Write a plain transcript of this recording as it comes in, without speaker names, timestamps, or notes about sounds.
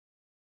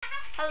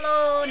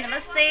hello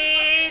नमस्ते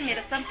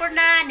मेरो सम्पूर्ण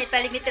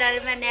नेपाली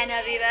मित्रहरुमा न्यानो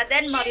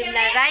अभिवादन म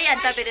बिमला राई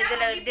अनि तपाईहरु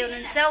बेला हेर्दै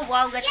हुनुहुन्छ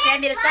वाउ गच्छिया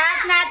मेरो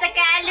साथमा आज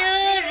कालु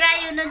राई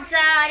हुनुहुन्छ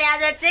अनि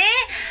आज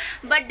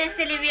चाहिँ बर्थडे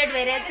सेलिब्रेट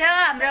भइरहेछ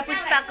हाम्रो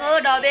पुष्पाको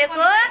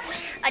डबेको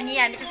अनि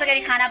हामी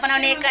त्यसैगरी खाना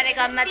बनाउने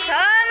कार्यक्रममा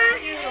छौं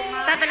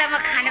तपाईलाई म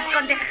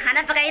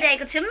खाना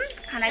पकाइरहेको छु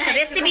खानाको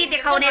रेसिपी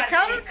देखाउने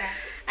छौं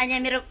अनि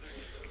मेरो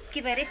के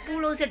भरे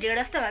पुलो चाहिँ ढेड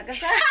जस्तो भएको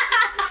छ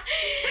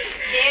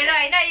ढेड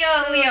हैन यो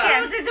उयो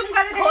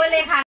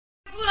खोले खाना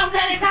पुलो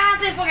चाहिँ कहाँ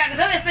चाहिँ पकाएको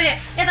छ यस्तो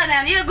यता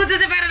ध्यान यो गुजु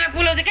चाहिँ पारेर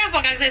पुलो चाहिँ कहाँ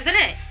पकाएको छ यस्तो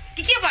रे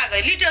के भएको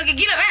लिटो कि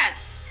गिलो भात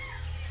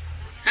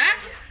ह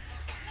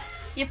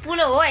यो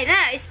पुलो हो हैन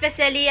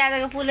स्पेशली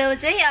आजको पुलो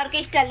चाहिँ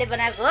अर्कै स्टाइलले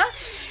बनाएको हो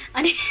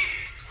अनि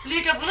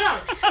लिटो पुलो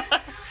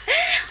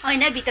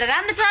हैन भित्र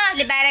राम्रो छ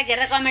ले बाहिर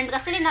घेरेर कमेन्ट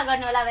कसैले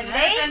नगर्नु होला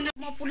भन्दै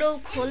म पुलो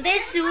खोल्दै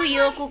छु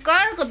यो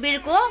कुकरको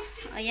बिर्को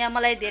यहाँ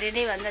मलाई धेरै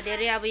नै भन्दा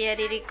धेरै अब यहाँ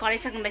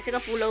कराइसक्नु भइसक्यो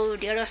पुलो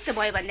ढेड जस्तो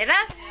भयो भनेर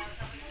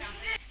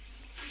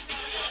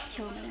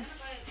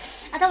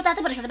आता उता त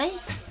पर्छ त भाइ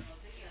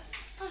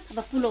अब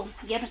पुलो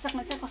घेर्न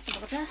सक्नुहुन्छ कस्तो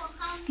भएको छ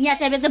यहाँ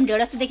चाहिँ अब एकदम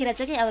ढेड जस्तो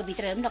देखिरहेछ कि अब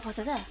भित्र हेर्नु न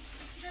कस्तो छ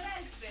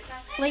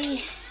ओइ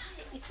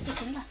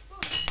एकैछिन ल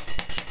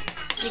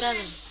निकाल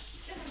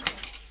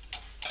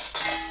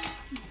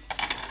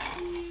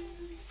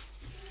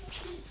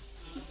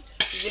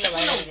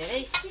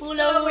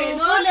पुलो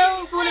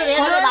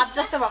भात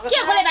जस्तो भएको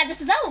के खोले भात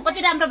जस्तो छ कति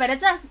राम्रो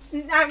भइरहेछ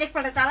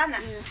एकपल्ट चला न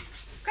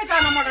खै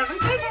चना मटर पनि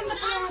केही छैन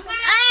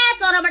आ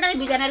चना मटर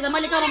भिजाएर त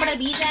मैले चना मटर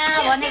भिजा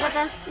भनेको त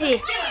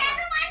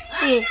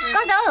ए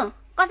कता हो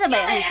कस्तो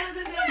भयो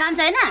काम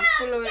छैन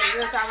पुलो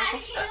यो चामल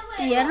कस्तो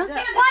हेर्नु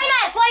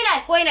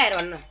कोइला हेर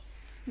भन्नु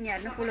यहाँ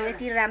हेर्नु पुलो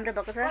यति राम्रो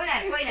भएको छ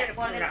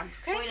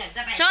कोइला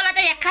चला त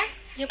एक खा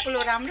यो पुलो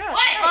राम्रो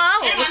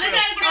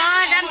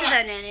राम्रो छ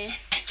नि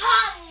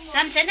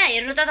राम्रो छैन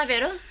हेर्नु त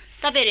तपाईहरु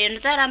हेर्नु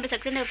त राम्रो छ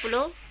कि छैन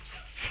पुलो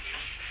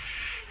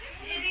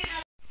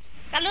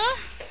कालु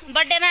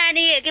बर्थडेमा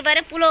अनि के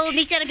भरे पुलो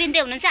मिक्सचर पिन्दै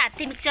हुनुहुन्छ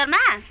हात्ती मिक्सचरमा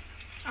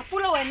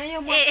पुलो होइन यो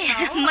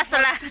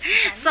मसला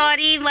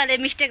सरी मैले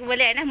मिस्टेक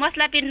बोले हैन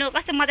मसला पिन्नु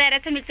कस्तो मजा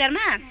आइरहेछ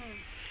मिक्सचरमा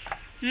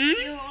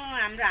यो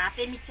हाम्रो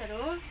हाते मिक्सचर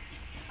हो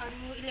अरु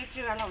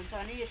इलेक्ट्रिक वाला हुन्छ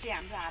भने यो चाहिँ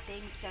हाम्रो हाते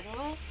मिक्सचर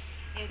हो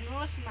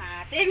हेर्नुहोस् म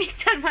हाते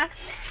मिक्सचरमा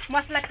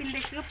मसला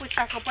पिन्दैछु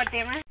पुष्पाको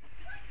बर्थडेमा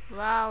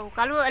वाउ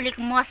कालु अलिक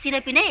मसिनो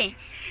पिने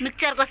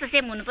मिक्सचर कस्तो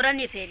सेम हुनु पर्यो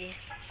नि फेरि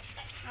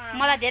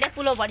मलाई धेरै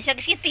पुलो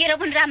भनिसक्यो कि तेरो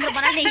पनि राम्रो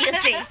बनाउने यो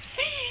चाहिँ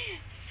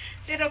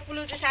तेरो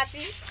पुलो चाहिँ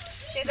साथी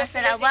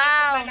मसला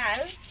वाउ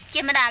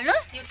केमा हाल्नु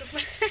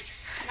युट्युबमा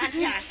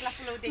मान्छे हाँस्ला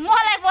पुलो देख्छ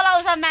मलाई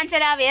बोलाउँछ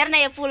मान्छेले अब हेर्न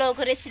यो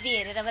पुलोको रेसिपी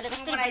हेरेर मैले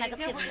कस्तो बनाएको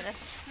छु भनेर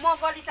म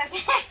गलिसके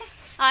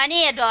अनि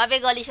ढबे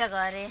गलिसक्यो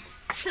अरे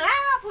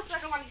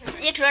पुष्पाको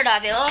गलिसके यो ठुलो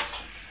ढबे हो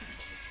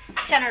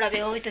सानो ढबे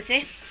हो यो त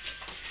चाहिँ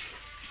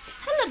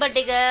हेलो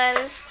बर्थडे गर्ल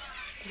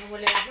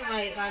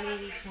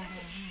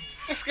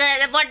यसको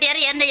बर्थडे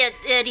अरे हेर्न यो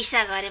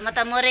रिसा गरे म त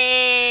मोरे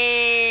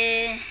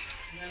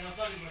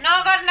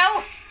नगर्नौ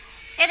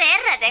यता हेर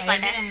न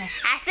एकपल्ट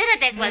हाँस्दै न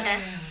एकपल्ट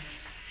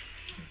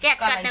क्याच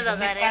काट्ने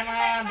भएको अरे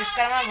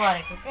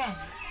गरेको क्या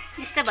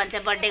यस्तो भन्छ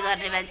बर्थडे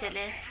गर्ने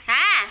मान्छेले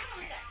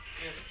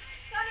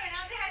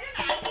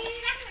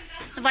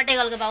बर्थडे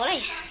गर्लको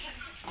बाउलाई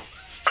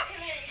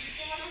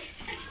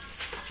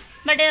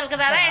बर्थडे गर्लको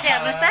बाबा यता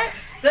हेर्नुहोस् त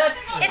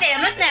यता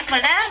हेर्नुहोस् न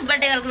एकपल्ट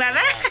बर्थडे गर्लको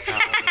बाबा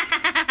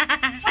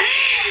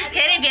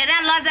फेरि भेडा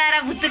लजाएर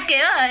भुतुक्के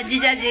हो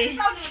जिजाजी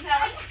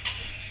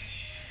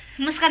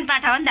मुस्कान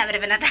पाठा हो नि त हाम्रो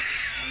बेला त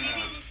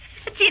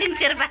छिरिङ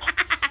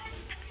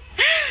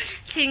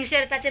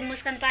शेर्पा चाहिँ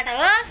मुस्कान पाठा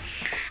हो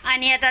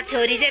अनि यता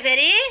छोरी चाहिँ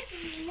फेरि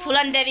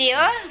फुलन देवी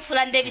हो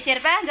फुलन देवी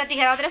शेर्पा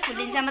जतिखेर मात्रै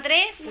फुलिन्छ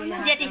मात्रै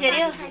जेठी छोरी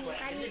हो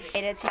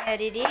हेर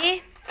छोरी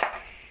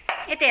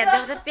यता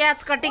हेर्दा प्याज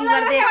कटिङ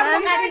गर्दै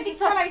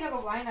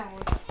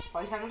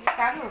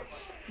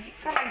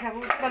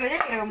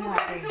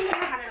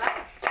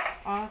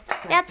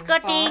प्याज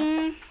कटिङ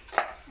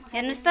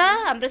हेर्नुहोस् त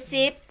हाम्रो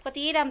सेप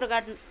कति राम्रो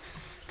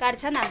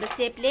काट्छन् हाम्रो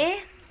सेपले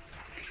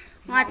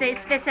उहाँ चाहिँ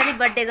स्पेसली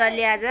बर्थडे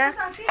गर्लले आज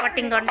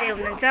कटिङ गर्दै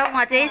हुनुहुन्छ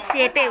उहाँ चाहिँ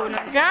सेपै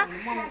हुनुहुन्छ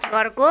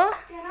घरको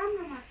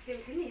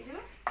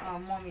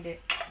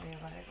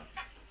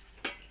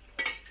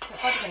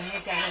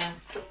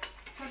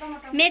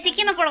मेथी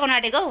केमा पड्काउनु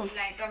आँटेको हौ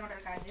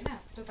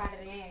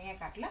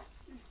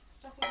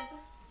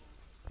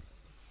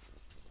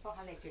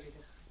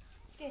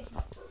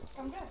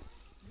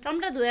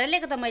टमाटर धोएर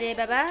ल्याएको त मैले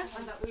बाबा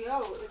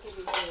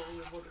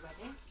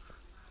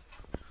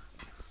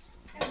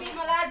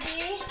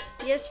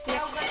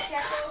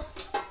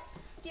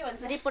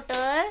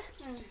रिपोर्टर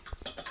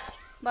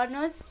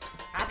भन्नुहोस्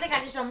हातले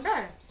काटिस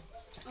टमाटर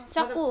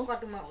चक्कु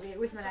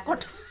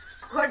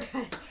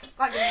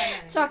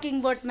चकिङ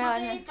बोर्डमा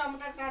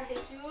टमाटर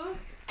काट्दैछु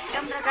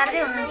टमाटर काट्दै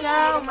हुनुहुन्छ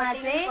उहाँ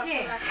चाहिँ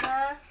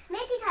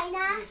मेथी छैन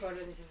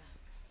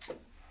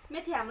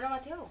मेथी हाम्रोमा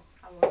थियो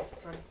अब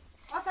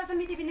अचार त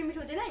मेथी बिना मिठो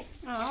हुँदैन है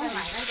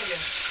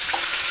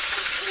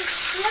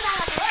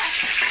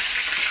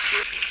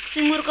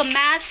सुँगुरको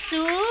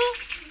मासु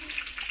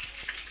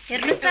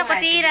हेर्नुस् त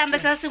कति राम्रो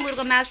छ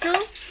सुँगुरको मासु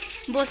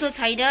बोसो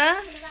छैन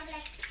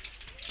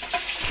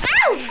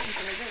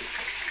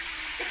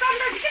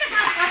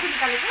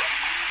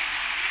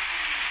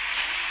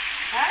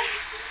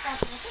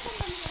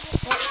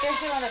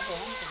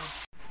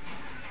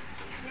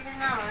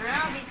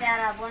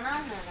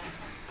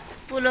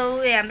पुलाउ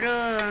हाम्रो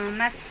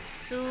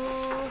मासु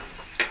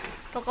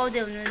पकाउँदै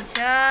हुनुहुन्छ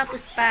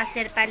पुष्पा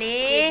शेर्पाले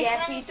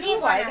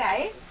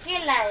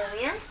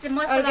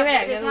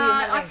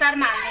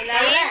अचारमा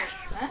हाल्नेलाई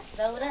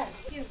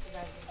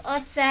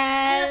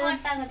अचार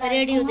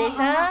रेडी हुँदैछ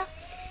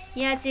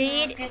यहाँ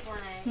चाहिँ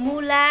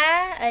मुला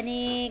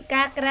अनि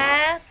काँक्रा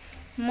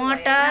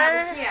मटर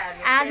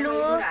आलु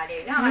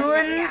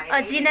नुन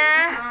अजिना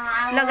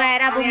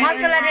लगाएर अब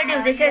मसला रेडी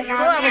हुँदैछ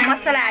यसको अब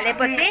मसला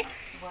हालेपछि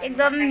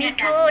एकदम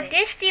मिठो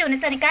टेस्टी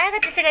हुनेछ अनि कहाँ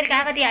त्यसै गरी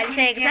कागती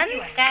हालिसकेका छन्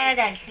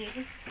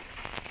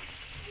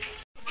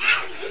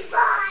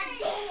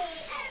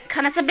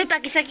खाना सबै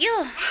पाकिसक्यो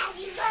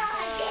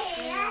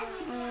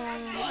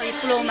अहिले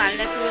पुलाउमा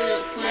हाल्दा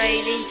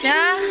फुराइदिन्छ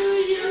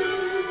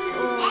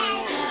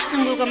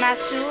सुँगुरको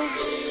मासु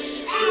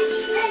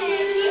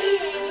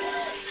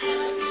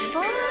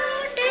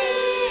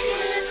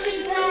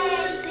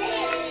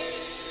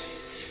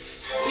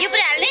यो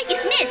पुरा हाल्ने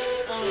किसमिस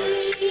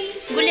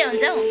गुलियो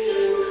हुन्छ हौ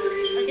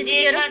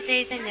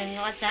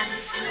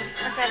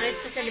अचार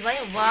स्पेसली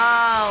भयो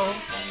वाउ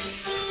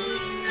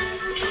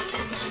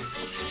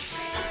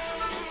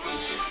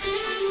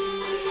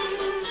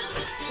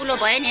पुलो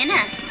भयो नि होइन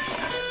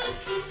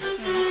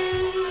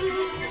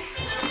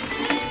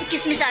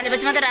किसमिस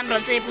हालेपछि मात्रै राम्रो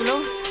हुन्छ यो पुलो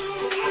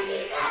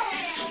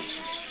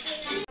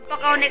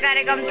पकाउने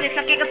कार्यक्रम चाहिँ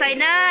सकेको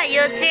छैन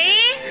यो चाहिँ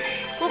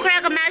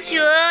कुखुराको मासु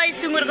हो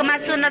सुँगुरको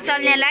मासु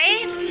नचल्नेलाई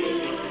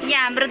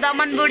यहाँ हाम्रो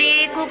दमन बुढी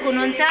कुक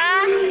हुनुहुन्छ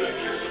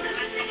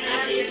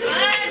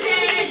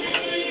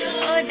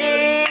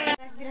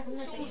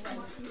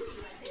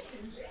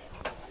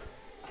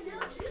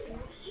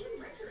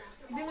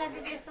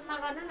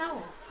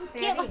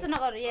के कस्तो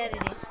नगर्नु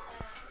यहाँ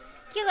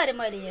के गरेँ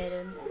मैले यहाँ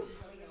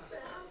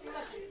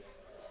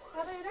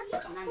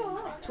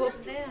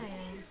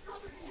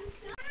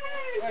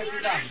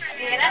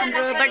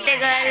हाम्रो birthday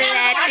girl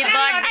happy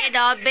birthday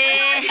ढबे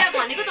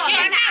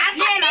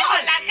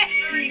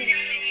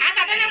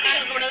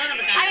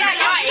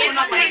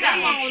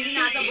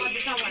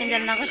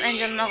angel नगर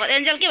एन्जल नगर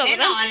एन्जल के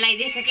भएको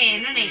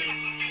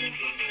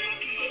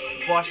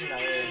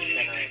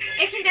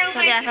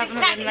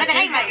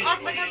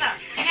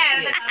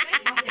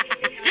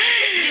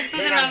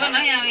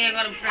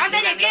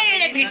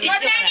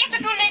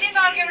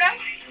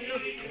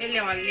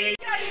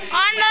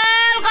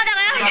अनमोल कता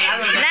गयो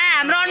ला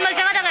हाम्रो अनमोल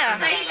चाहिँ कता गयो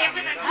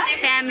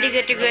family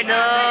get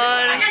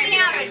together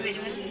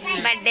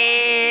birthday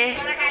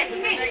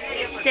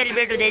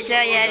celebrate हुँदैछ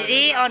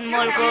यहाँनिर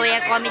अनमोलको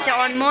यहाँ कमी छ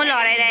अनमोल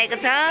हराइरहेको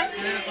छ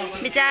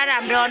बिचारा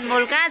हाम्रो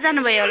अनमोल कहाँ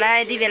जानुभयो होला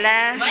यति बेला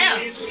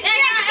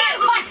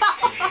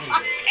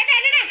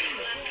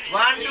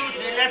 1 2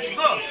 3 let's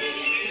go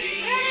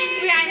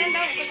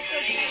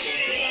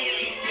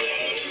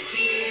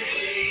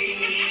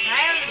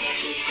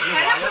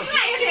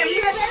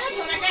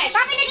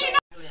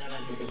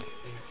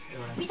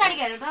पिछाडी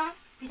हेर्नु त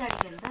पिछाडी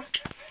हेर्नु त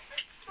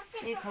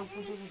ए खाउको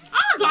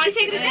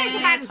झरिसकेको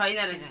रहेछ छैन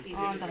रहेछ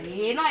अन्त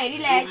हेर्न हेरि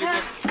ल्याएछ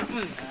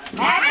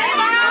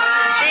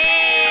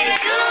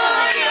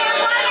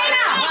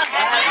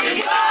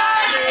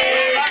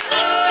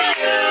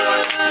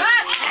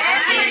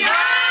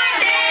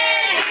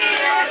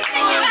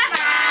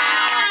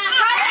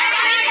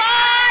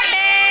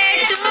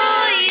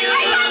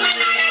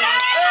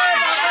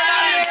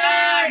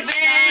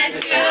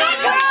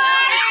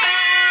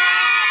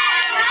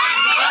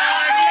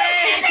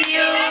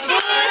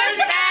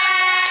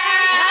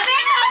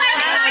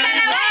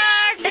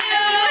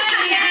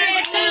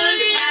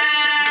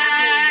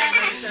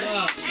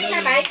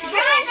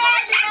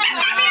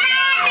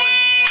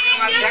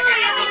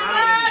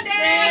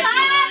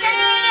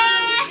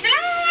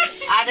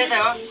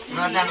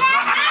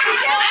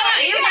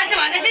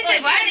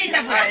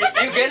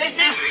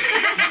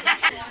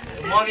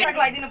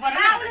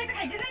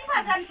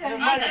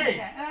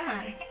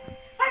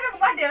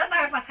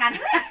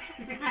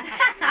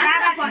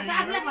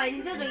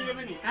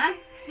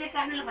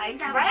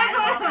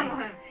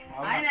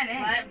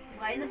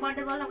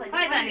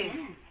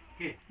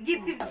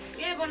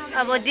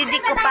अब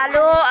दिदीको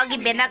पालो अघि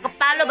भेनाको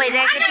पालो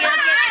भइरहेको थियो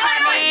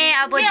खाने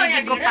अब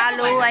दिदीको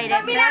पालो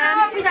आइरहेको छ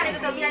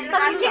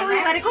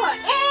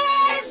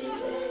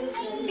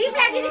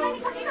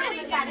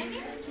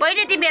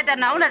पहिले तिमी यता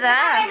नआउ न त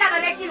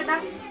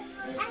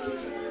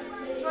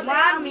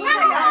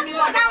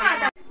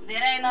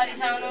धेरै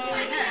नरिसाउनु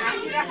हैन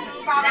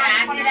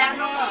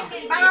हाँसिराख्नु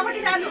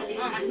बाबापट्टि जानु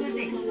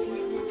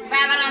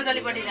बाबा र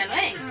अञ्जलीपट्टि जानु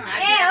है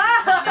ए हो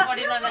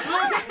पट्टि नजानु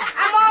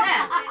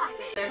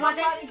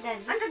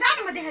अन्त जानु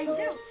म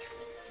देखाइदिन्छु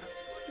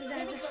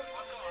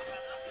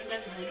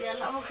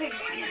अब खै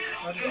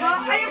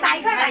अरे भाइ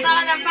खै भाइ तल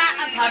त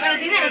थपेर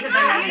दिँदै रहेछ त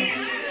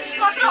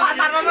कत्रो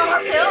हतारमा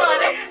बस्थे हो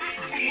अरे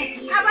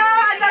अब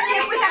अन्त के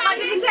पैसा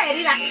कति दिन्छ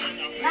हेरिरा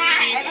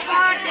ह्यापी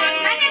बर्थडे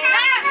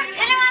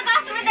यसले मलाई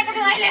 10 रुपैयाँ दिएको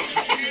थियो अहिले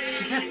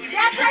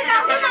याद छैन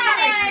हुन्छ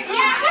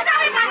पैसा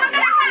दिएको थियो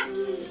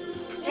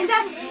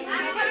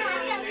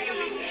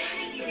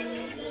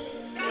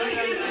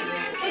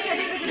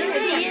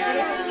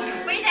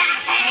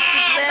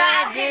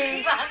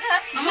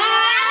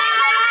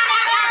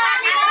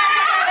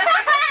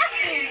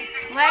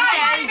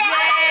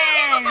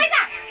पैसा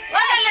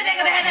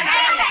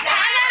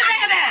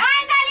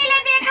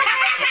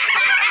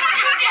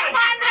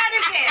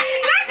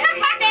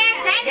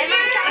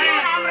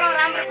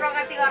राम्रो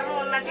प्रगति गर्नु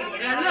उन्नति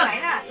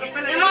हैन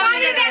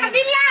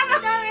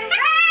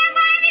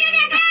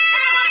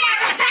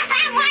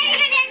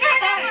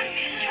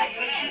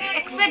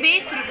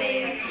 120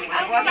 रुपैयाँ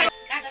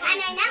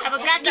अब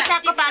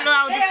गागिसाको पालो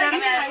आउँदैछन्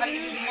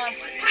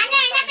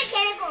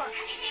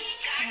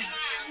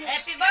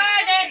ह्यापी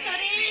बर्थडे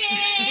छोरी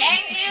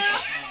थ्यांक यू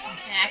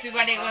ह्यापी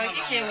बर्थडे को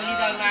के होली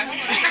दल लाग्यो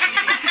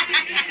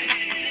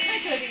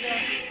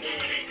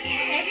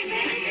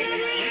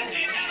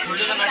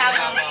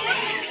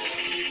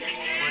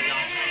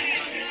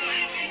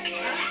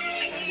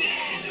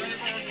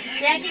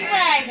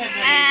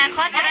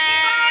खतरा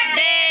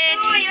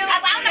डेट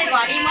अब आउने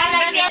घडी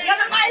मलाई दियो यो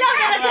त कहिले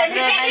आउँदैन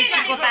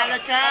फेरि पालो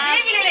छ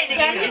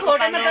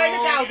फोटोमा तैले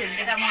त आउट हुन्छ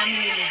त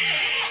मम्मीले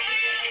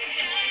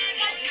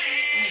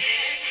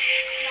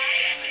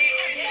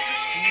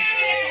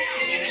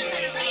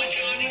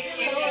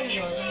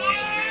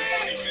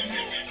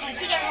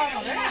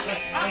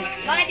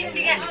लगाइदिनु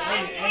टिका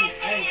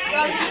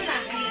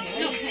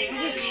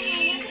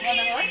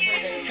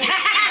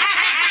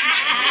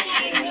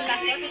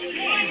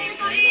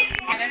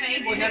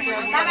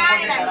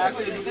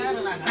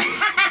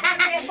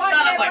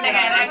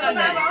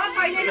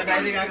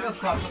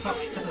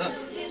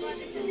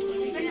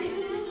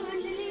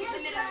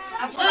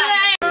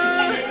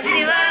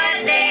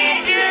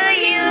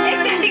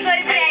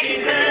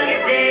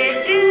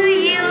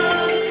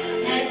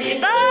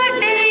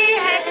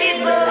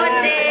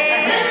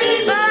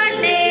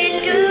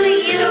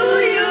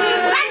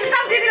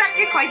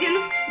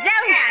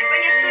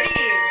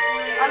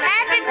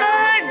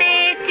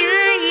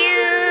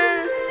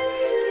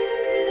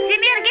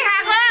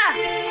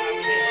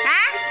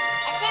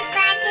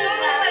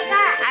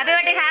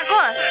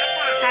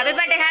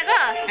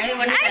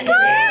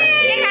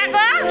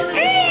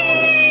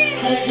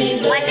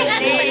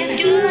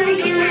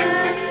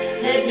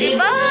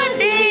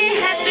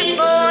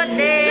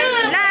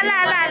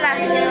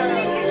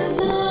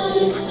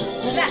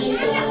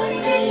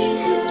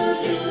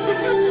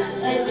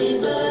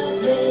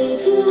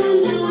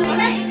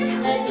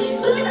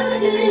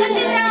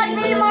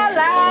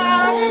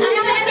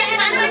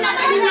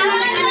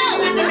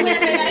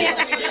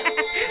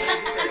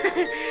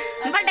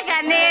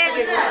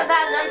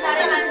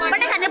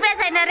बटे खाने पैसा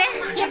छैन रे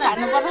के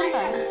खानु पर्छ नि त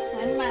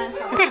हैन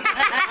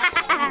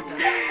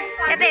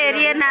यता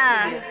हेरिएन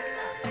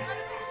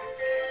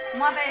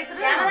म त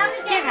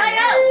के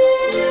खायो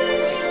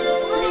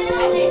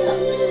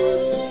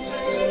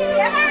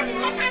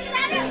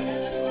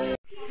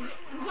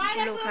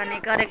लु खाने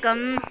कार्यक्रम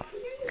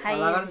खाइ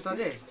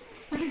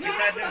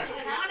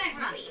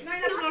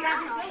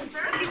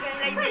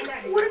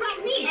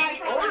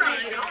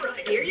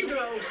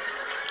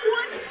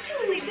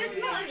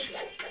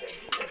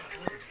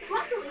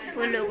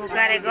फुलको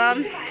कार्यक्रम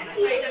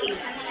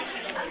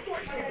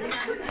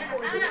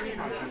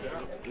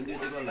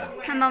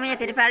मम्मी यहाँ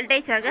फेरि फाल्टै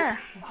छ क्या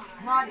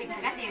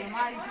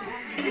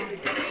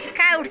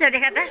कहाँ उठ्छ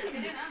देखा त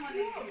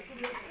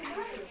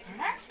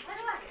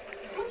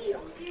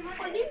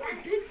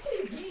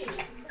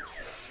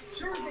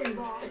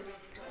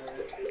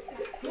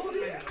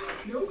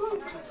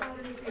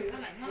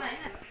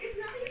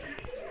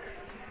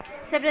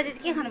सेप्रा दिदी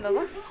के खानु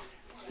भएको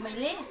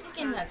मैले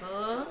चिकन खाएको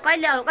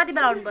कहिले कति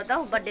बेला आउनु भयो त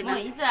बर्थडेमा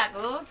हिजो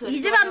आएको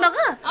हिजो आउनु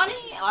भएको अनि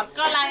हर्क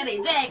लागेर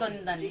हिजो आएको नि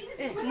त नि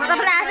म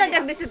तपाईँलाई आज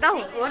देख्दैछु त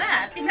हो र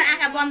तिम्रो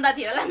आँखा बन्द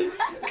थियो होला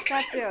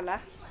साँच्चै होला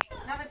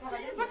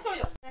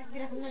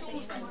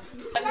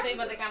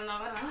काम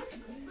नगर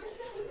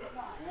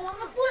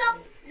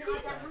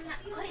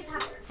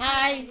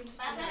हाई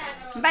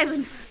बाई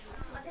बुन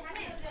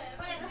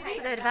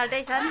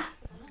फाल्टै छन्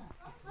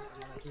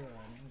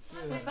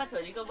पुष्पा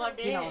छोरीको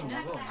बर्थडे हैन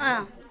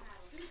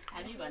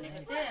हामी भनेको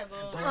चाहिँ अब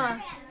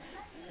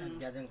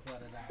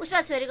पुष्पा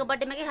छोरीको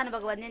बर्थडेमा के खानु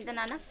भएको भनिदिनु त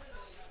नाना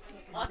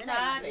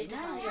अचार हैन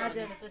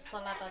हजुर चाहिँ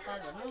सलाद अचार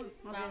भनौँ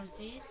ब्राउन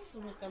चिप्स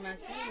सुँगुरको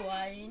मासु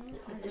वाइन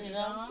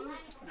रम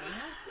हैन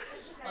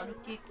अरू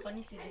केक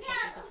पनि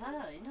सिधिसकेको छ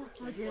हैन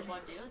छोरीको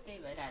बर्थडे हो त्यही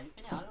भएर हामी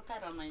पनि हल्का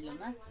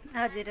रमाइलोमा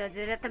हजुर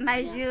हजुर त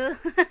माइजू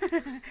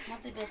म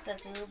चाहिँ व्यस्त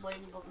छु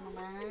बहिनी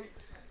बोक्नुमा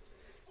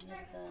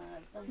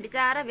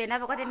बिचारा भेना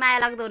पो कति माया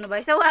लाग्दो हुनु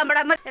भएछ उहाँबाट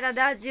म यता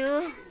दाजु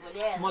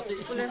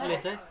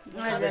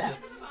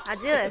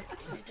हजुर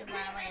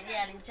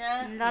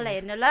ल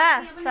हेर्नु ल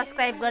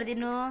सब्सक्राइब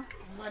गरिदिनु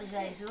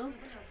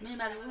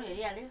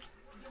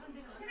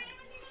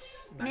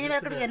मिनी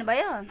मार्केट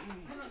हेर्नुभयो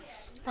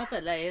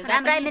तपाईँहरूलाई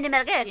राम्रो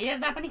मिनिमल के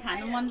हेर्दा पनि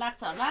खानु मन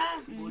लाग्छ होला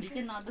भुँडी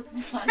चाहिँ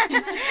नदुख्ने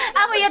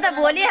अब यो त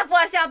भोलि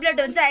पर्सि अपलोड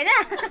हुन्छ होइन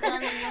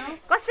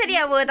कसरी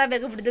अब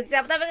तपाईँहरूको भुँडी दुख्छ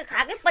अब तपाईँको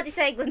खाएकै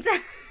पचिसकेको हुन्छ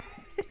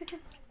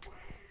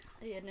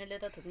हेर्नेले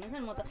त थुक्ने छ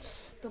म त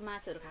त्यो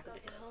मासुहरू खाएको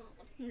देखेर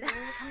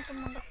खानु त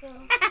मन लाग्छ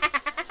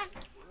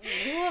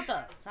हो त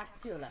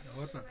साँच्ची होला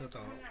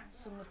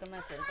सुँगुरको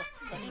मासुहरू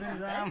कसरी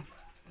खान्छ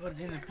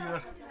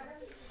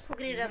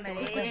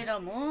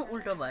म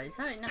उल्टो भएछ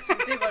होइन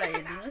सुपैबाट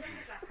हेरिदिनुहोस्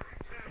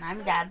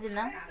हामी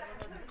झार्दिनँ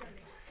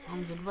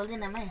हामी झुट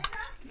बोल्दैनौँ है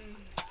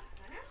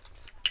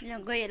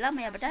गयो ल म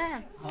यहाँबाट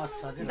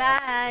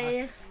बाई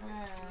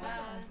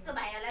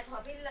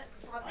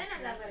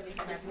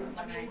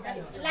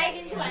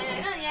लगाइदिन्छु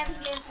भनेर होइन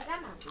यहाँदेखि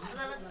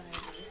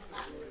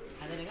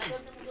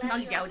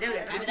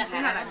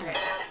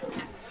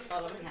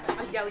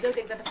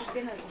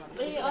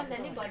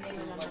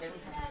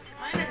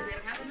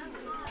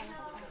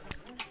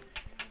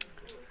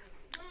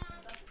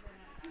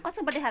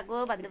कसोपट्टि खाएको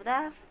भनिदिनु त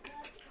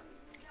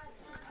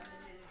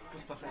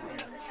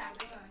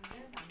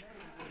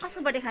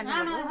कसोपट्टि खानु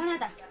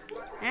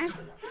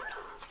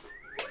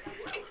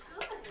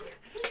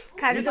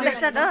खानुको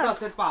बेच्छ त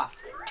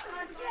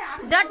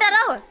डटर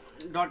हौ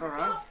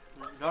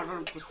डटर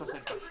पुष्पा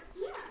शेर्पा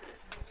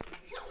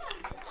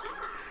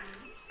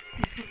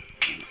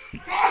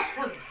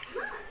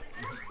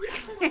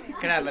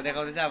केटाहरूलाई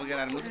देखाउँदैछ अब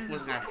केटाहरू मुस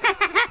मुस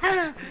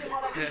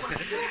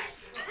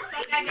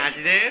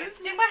हाँसिदे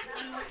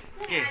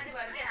के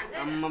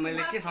अम्मा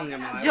मैले के सम्झेँ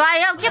मलाई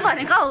ज्वाइ हौ के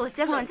भनेको हौ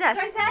चेक हुन्छ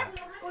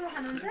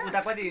उता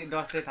कति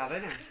डस्टे थाहा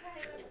छैन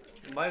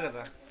भयो त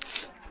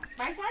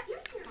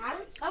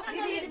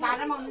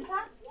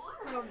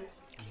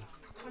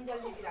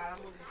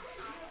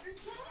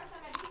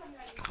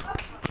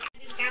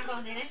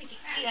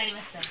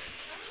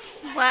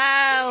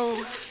वाउ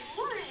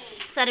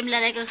शर्मिला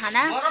राईको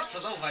खाना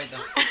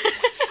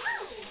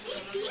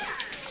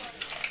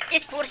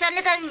एक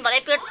खुर्सानीले त भरे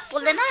पेट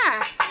पोल्दैन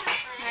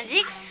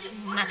जिक्स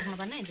माथामा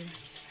पनि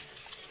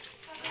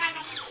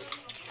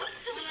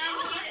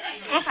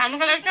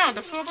खानुको लागि के हो त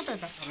सोप त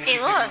ए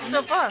हो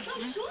सोप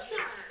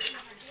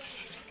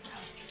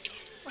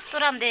कस्तो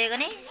राम्रो देखेको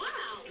नि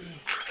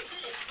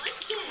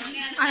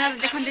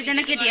अन्त देखाउनु दिँदैन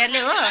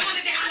केटीहरूले हो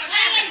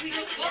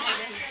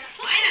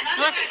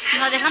होस्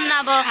नदेखाउँ न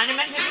अब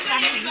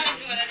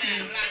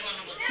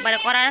भरे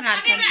कराएर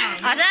मार्छ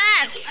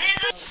हजुर